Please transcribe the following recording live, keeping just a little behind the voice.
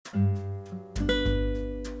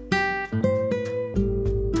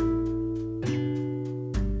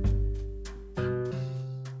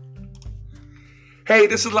Hey,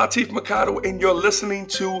 this is Latif Mercado, and you're listening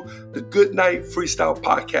to the Good Night Freestyle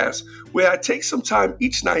Podcast, where I take some time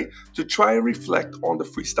each night to try and reflect on the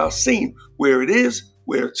freestyle scene, where it is,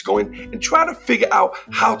 where it's going, and try to figure out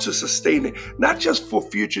how to sustain it, not just for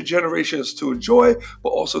future generations to enjoy, but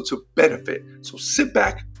also to benefit. So sit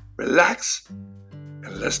back, relax,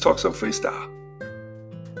 and let's talk some freestyle.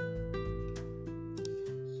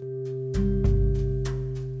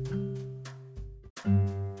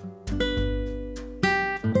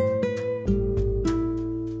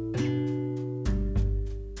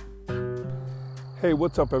 Hey,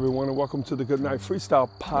 what's up, everyone, and welcome to the Good Night Freestyle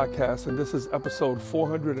Podcast, and this is episode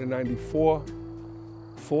 494.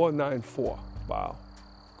 494. Wow,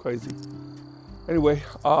 crazy. Anyway,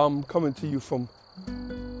 I'm coming to you from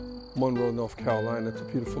Monroe, North Carolina. It's a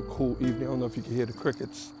beautiful, cool evening. I don't know if you can hear the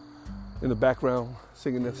crickets in the background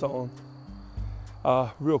singing their song.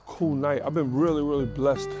 Real cool night. I've been really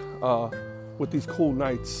blessed with these cool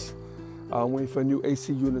nights. Waiting for a new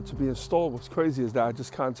AC unit to be installed. What's crazy is that I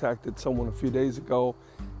just contacted someone a few days ago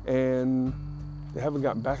and they haven't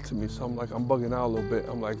gotten back to me. So I'm bugging out a little bit.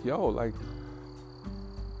 I'm like, yo, like,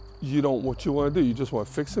 you don't, what you want to do? You just want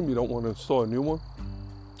to fix them? You don't want to install a new one?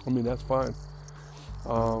 I mean, that's fine.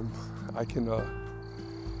 I can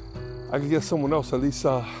get someone else at least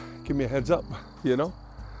give me a heads up, you know?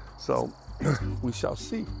 So we shall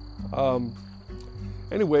see.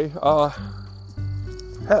 Anyway,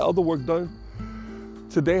 had other work done.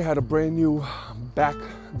 Today had a brand new back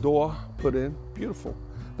door put in. Beautiful.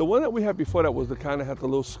 The one that we had before that was the kind that had the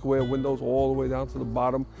little square windows all the way down to the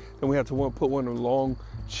bottom. Then we had to put one of the long,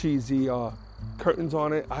 cheesy curtains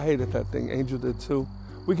on it. I hated that thing. Angel did too.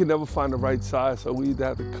 We could never find the right size, so we either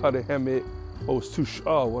had to cut it, hem it, or it was too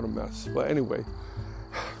oh, what a mess. But anyway,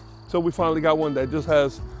 so we finally got one that just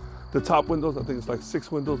has the top windows. I think it's like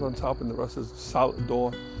 6 windows on top, and the rest is a solid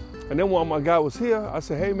door. And then while my guy was here, I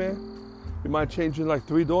said, hey man, you mind changing like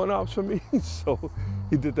 3 doorknobs for me? So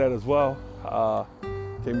he did that as well.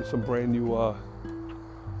 Gave me some brand new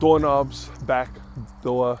doorknobs, back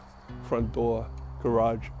door, front door,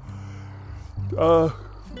 garage. Yeah,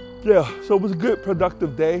 so it was a good,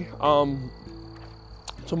 productive day.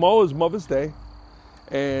 Tomorrow is Mother's Day,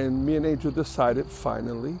 and me and Angel decided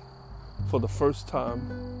finally, for the first time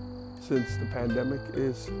since the pandemic,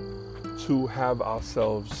 is to have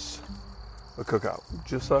ourselves a cookout.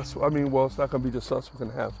 Just us. I mean, well, it's not going to be just us. We're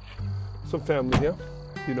going to have some family here,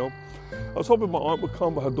 you know. I was hoping my aunt would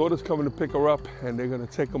come, but her daughter's coming to pick her up, and they're going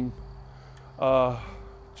to take them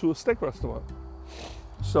to a steak restaurant.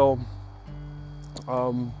 So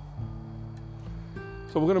we're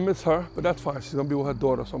going to miss her, but that's fine. She's going to be with her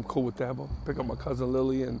daughter, so I'm cool with that. We'll pick up my cousin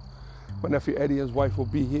Lily, and my nephew Eddie and his wife will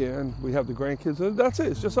be here, and we have the grandkids. And that's it.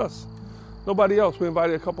 It's just us. Nobody else. We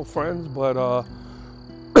invited a couple friends, but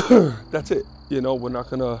that's it. You know, we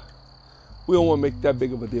don't want to make that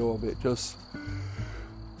big of a deal of it. Just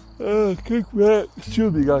kick back,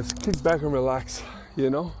 excuse me guys, kick back and relax, you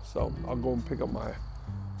know. So I'll go and pick up my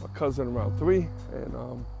cousin around 3,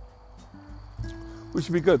 and we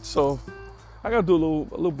should be good. So I gotta do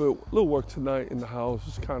a little work tonight in the house,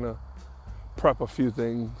 just kind of prep a few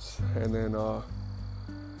things, and then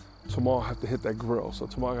tomorrow I have to hit that grill. So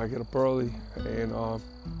tomorrow I gotta get up early and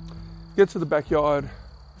get to the backyard.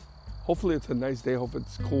 Hopefully it's a nice day. Hope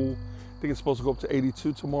it's cool. I think it's supposed to go up to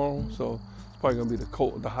 82 tomorrow, so it's probably gonna be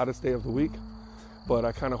the hottest day of the week. But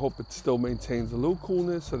I kind of hope it still maintains a little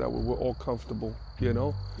coolness so that we're all comfortable, you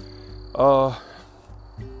know.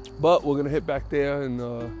 But we're gonna hit back there and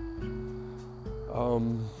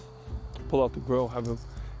pull out the grill.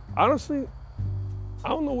 Honestly, I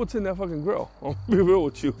don't know what's in that fucking grill. I'll be real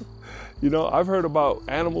with you. You know, I've heard about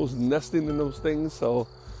animals nesting in those things, so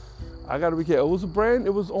I gotta be careful.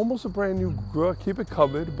 It was almost a brand new grill. Keep it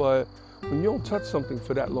covered, but when you don't touch something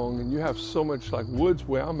for that long and you have so much like woods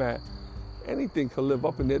where I'm at, anything could live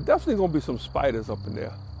up in there. Definitely gonna be some spiders up in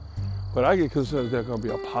there. But I get concerned there's gonna be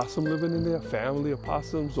a possum living in there, family of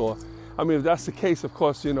possums, or, I mean, if that's the case, of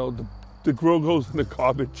course, you know, the grill goes in the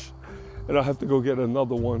garbage and I'll have to go get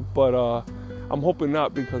another one. But I'm hoping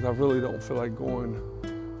not, because I really don't feel like going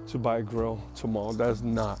to buy a grill tomorrow. That's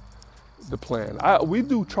not the plan. We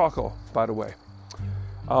do charcoal, by the way.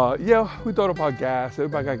 Yeah, we thought about gas.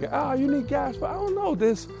 Everybody got gas. You need gas, but I don't know.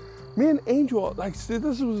 Me and Angel, like, see,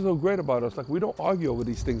 this is so great about us. Like, we don't argue over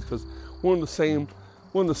these things because we're in the same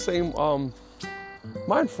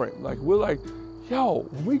mind frame. Like, we're like, yo,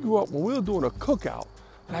 when we grew up, when we were doing a cookout,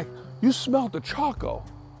 like, you smelled the charcoal.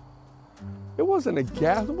 It wasn't a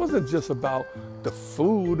gas. It wasn't just about the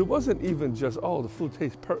food. It wasn't even just, oh, the food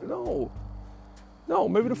tastes perfect. No,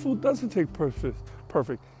 maybe the food doesn't taste perfect.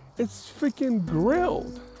 It's freaking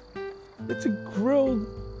grilled. It's a grilled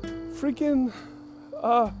freaking,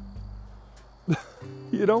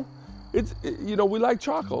 we like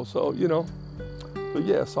charcoal, so, But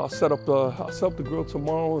yeah, so I'll set up the grill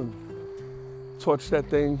tomorrow and torch that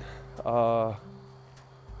thing.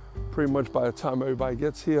 Pretty much by the time everybody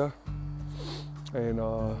gets here, and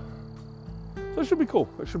so it should be cool.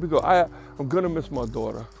 It should be cool. I'm gonna miss my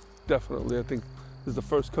daughter, definitely. I think this is the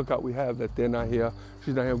first cookout we have that they're not here.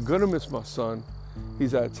 She's not here. I'm gonna miss my son.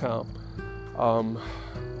 He's out of town.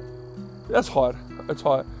 That's hard. It's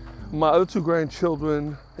hard. My other two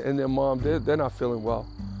grandchildren and their mom, they're not feeling well,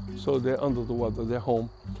 so they're under the weather. They're home.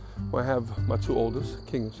 I have my two oldest,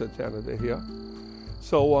 King and Santana. They're here.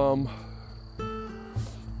 So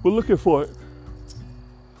we're looking for it.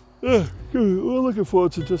 Yeah, we're looking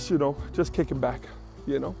forward to just kicking back,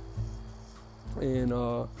 And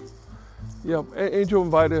Angel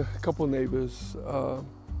invited a couple of neighbors,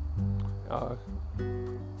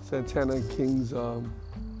 Santana and King's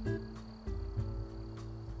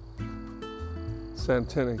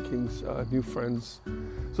new friends.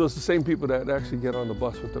 So it's the same people that actually get on the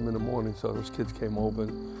bus with them in the morning. So those kids came over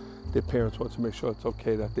and their parents want to make sure it's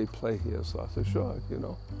okay that they play here. So I said, sure,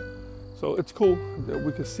 So it's cool that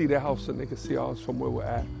we can see their house and they can see ours from where we're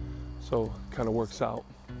at. So it kind of works out.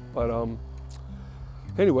 But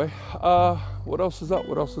anyway, what else is up?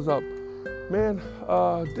 Man,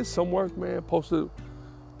 did some work, man. Posted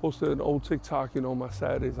an old TikTok, my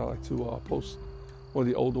Saturdays. I like to post one of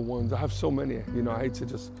the older ones. I have so many, I hate to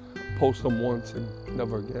just post them once and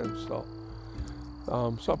never again. So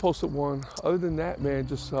I posted one. Other than that, man,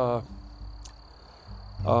 just kind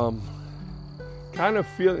of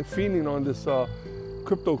feeding on this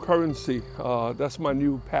cryptocurrency. That's my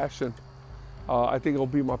new passion. I think it'll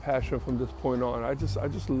be my passion from this point on. I just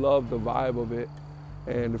love the vibe of it.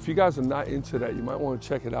 And if you guys are not into that, you might want to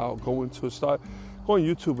check it out. Go on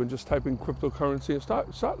YouTube and just type in cryptocurrency and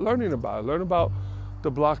start learning about it. Learn about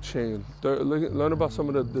the blockchain. Learn about some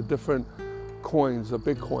of the different coins, the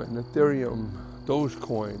Bitcoin, Ethereum,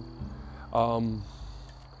 Dogecoin.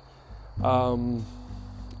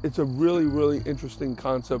 It's a really, really interesting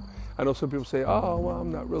concept. I know some people say, oh, well,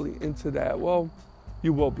 I'm not really into that. Well,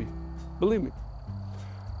 you will be. Believe me.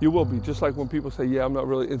 You will be. Just like when people say, yeah, I'm not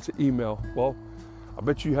really into email. Well, I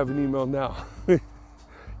bet you have an email now.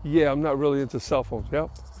 Yeah, I'm not really into cell phones. Yep.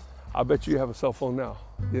 I bet you have a cell phone now.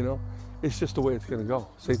 It's just the way it's going to go.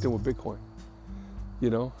 Same thing with Bitcoin.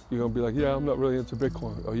 You're going to be like, yeah, I'm not really into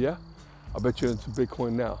Bitcoin. Oh, yeah? I bet you're into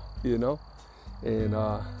Bitcoin now, And,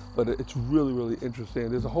 but it's really, really interesting.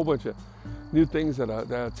 There's a whole bunch of new things that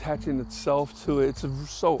are attaching itself to it. It's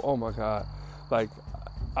so, oh my God. Like,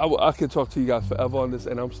 I could talk to you guys forever on this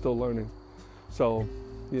and I'm still learning. So,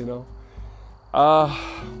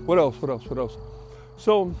 what else?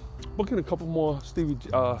 So, booking a couple more Stevie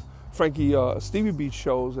B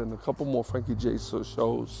shows and a couple more Frankie J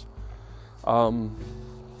shows.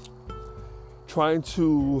 Trying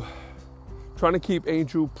to keep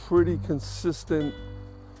Angel pretty consistent.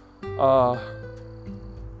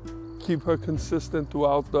 Keep her consistent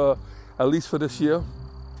throughout at least for this year,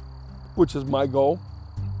 which is my goal,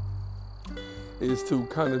 is to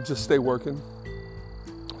kind of just stay working.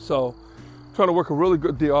 So, trying to work a really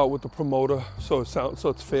good deal out with the promoter, so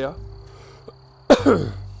it's fair,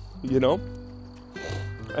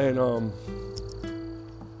 and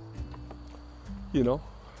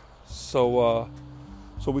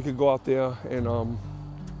so we could go out there and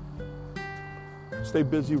stay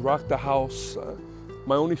busy, rock the house.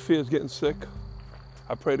 My only fear is getting sick.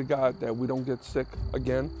 I pray to God that we don't get sick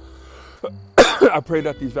again. I pray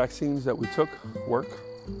that these vaccines that we took work.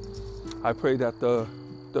 I pray that the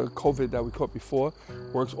COVID that we caught before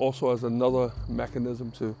works also as another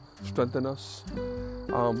mechanism to strengthen us.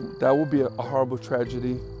 That would be a horrible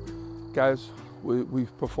tragedy. Guys, we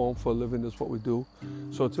perform for a living, that's what we do.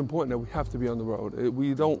 So it's important that we have to be on the road.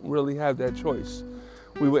 We don't really have that choice.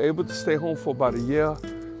 We were able to stay home for about a year,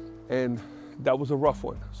 and that was a rough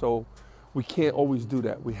one. So we can't always do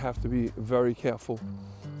that. We have to be very careful.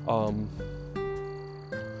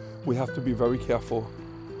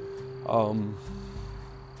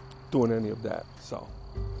 Doing any of that. So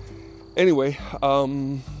anyway,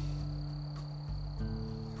 I'm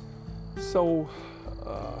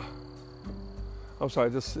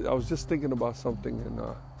sorry, I was just thinking about something and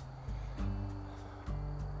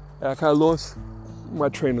I kind of lost my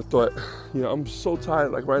train of thought. I'm so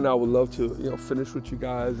tired. Like right now I would love to, finish with you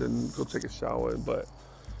guys and go take a shower, but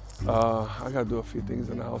I gotta do a few things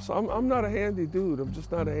in the house. I'm not a handy dude. I'm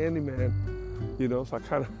just not a handyman, so I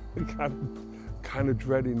kind of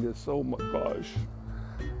dreading this. Oh my gosh,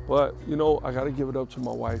 But, you know, I got to give it up to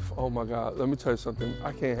my wife. Oh, my God. Let me tell you something.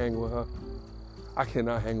 I can't hang with her. I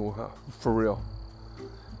cannot hang with her, for real.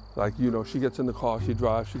 Like, you know, she gets in the car, she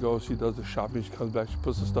drives, she goes, she does the shopping, she comes back, she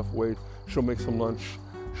puts the stuff away, she'll make some lunch,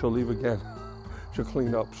 she'll leave again, she'll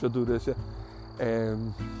clean up, she'll do this,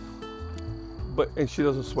 and she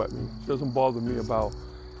doesn't sweat me. She doesn't bother me about,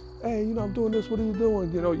 hey, you know, I'm doing this, what are you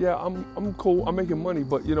doing? You know, yeah, I'm cool, I'm making money,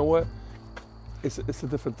 but you know what? It's a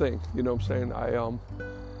different thing, you know what I'm saying?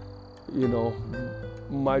 You know,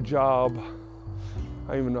 my job,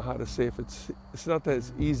 I don't even know how to say if it's not that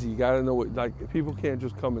it's easy. You gotta know what, like, people can't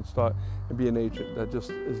just come and start and be an agent. That just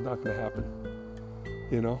is not gonna happen,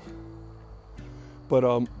 you know? But,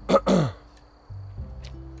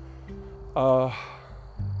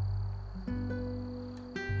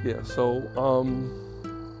 yeah, so,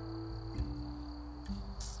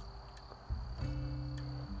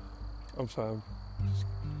 I'm sorry, I'm just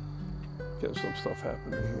getting some stuff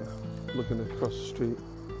happening here. Looking across the street.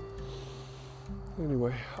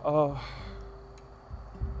 Anyway,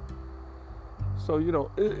 so, you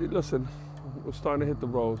know, listen, we're starting to hit the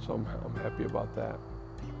road, so I'm happy about that.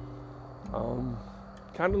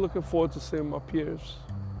 Kind of looking forward to seeing my peers.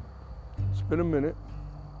 It's been a minute.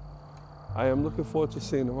 I am looking forward to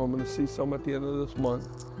seeing them. I'm going to see some at the end of this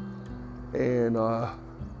month. And,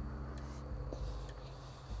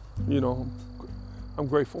 you know, I'm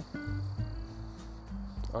grateful.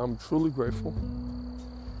 I'm truly grateful.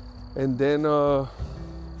 And then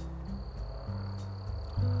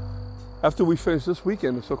after we finish this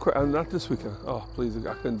weekend, so not this weekend. Oh, please,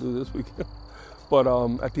 I couldn't do this weekend. But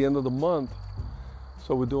at the end of the month,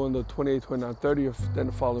 so we're doing the 28th, 29th, 30th. Then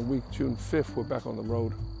the following week, June 5th, we're back on the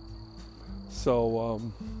road. So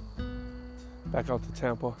back out to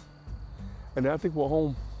Tampa, and then I think we're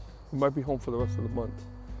home. We might be home for the rest of the month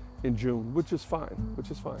in June, which is fine.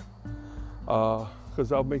 Because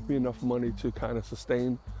that'll make me enough money to kind of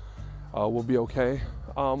sustain. We'll be okay.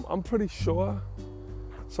 I'm pretty sure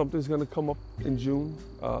something's gonna come up in June.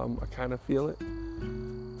 I kind of feel it.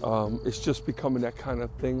 It's just becoming that kind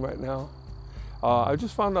of thing right now. I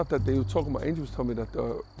just found out that they were talking about, Angel was telling me that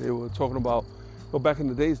they were talking about, well, back in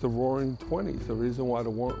the days, the Roaring 20s. The reason why the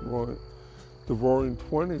Roaring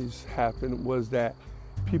 20s happened was that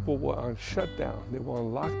people were on shutdown. They were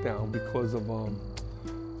on lockdown because of,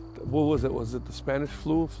 what was it? Was it the Spanish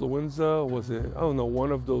flu, influenza? Was it, I don't know,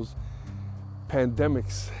 one of those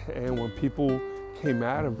pandemics? And when people came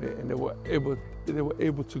out of it and they were able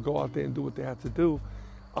to go out there and do what they had to do,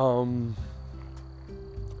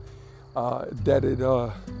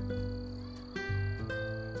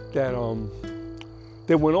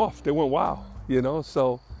 they went off. They went wild, you know.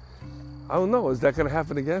 So I don't know. Is that going to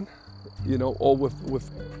happen again? You know, or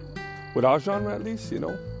with our genre at least, you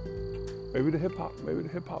know. Maybe the hip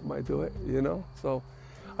hop might do it, you know. So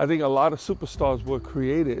I think a lot of superstars were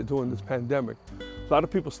created during this pandemic. A lot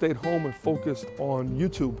of people stayed home and focused on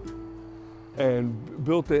YouTube and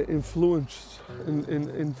built their influence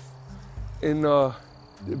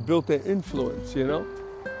built their influence, you know.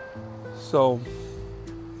 So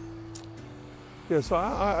yeah, so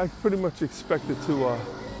I pretty much expected to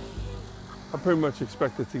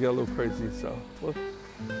get a little crazy. So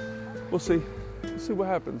we'll see. We'll see what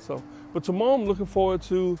happens. So, but tomorrow I'm looking forward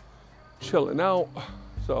to chilling out.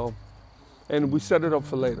 So, and we set it up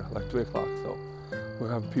for later, like 3 o'clock. So we'll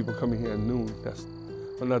have people coming here at noon.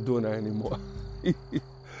 I'm not doing that anymore. You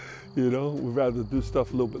know, we'd rather do stuff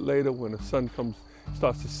a little bit later when the sun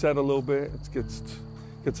starts to set a little bit. It gets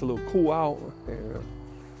a little cool out. And,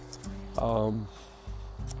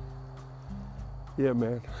 yeah,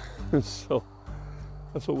 man. So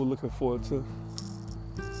that's what we're looking forward to.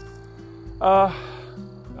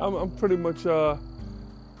 I'm pretty much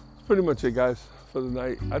it, guys, for the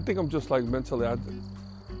night. I think I'm just like mentally a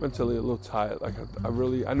little tired. Like I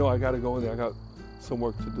know I gotta go in there. I got some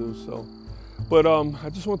work to do. So, but I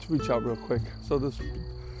just want to reach out real quick. So this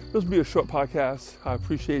will be a short podcast. I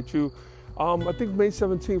appreciate you. I think May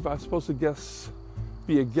 17th I'm supposed to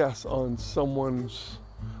be a guest on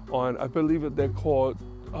I believe that they're called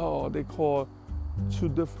two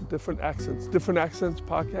different accents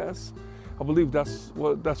podcasts. I believe that's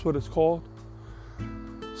what it's called.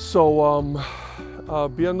 So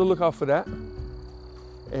be on the lookout for that.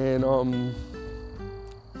 And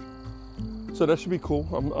so that should be cool.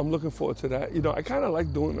 I'm looking forward to that. You know, I kind of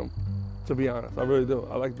like doing them, to be honest. I really do.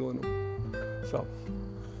 I like doing them. So,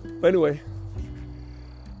 but anyway,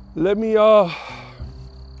 let me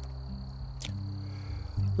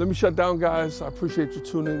shut down, guys. I appreciate you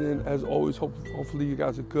tuning in. As always, hopefully you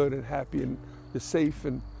guys are good and happy and you're safe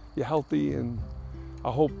and you're healthy. And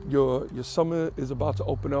I hope your summer is about to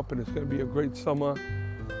open up and it's going to be a great summer.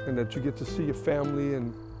 and that you get to see your family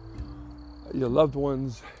and your loved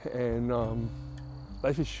ones. And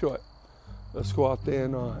life is short. Let's go out there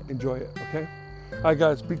and enjoy it, okay? All right,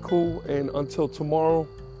 guys, be cool. And until tomorrow,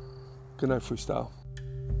 good night, Freestyle.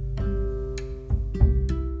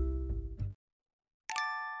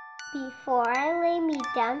 Before I lay me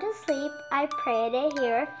down to sleep, I pray to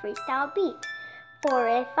hear a freestyle beat. For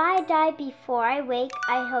if I die before I wake,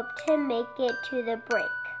 I hope to make it to the break.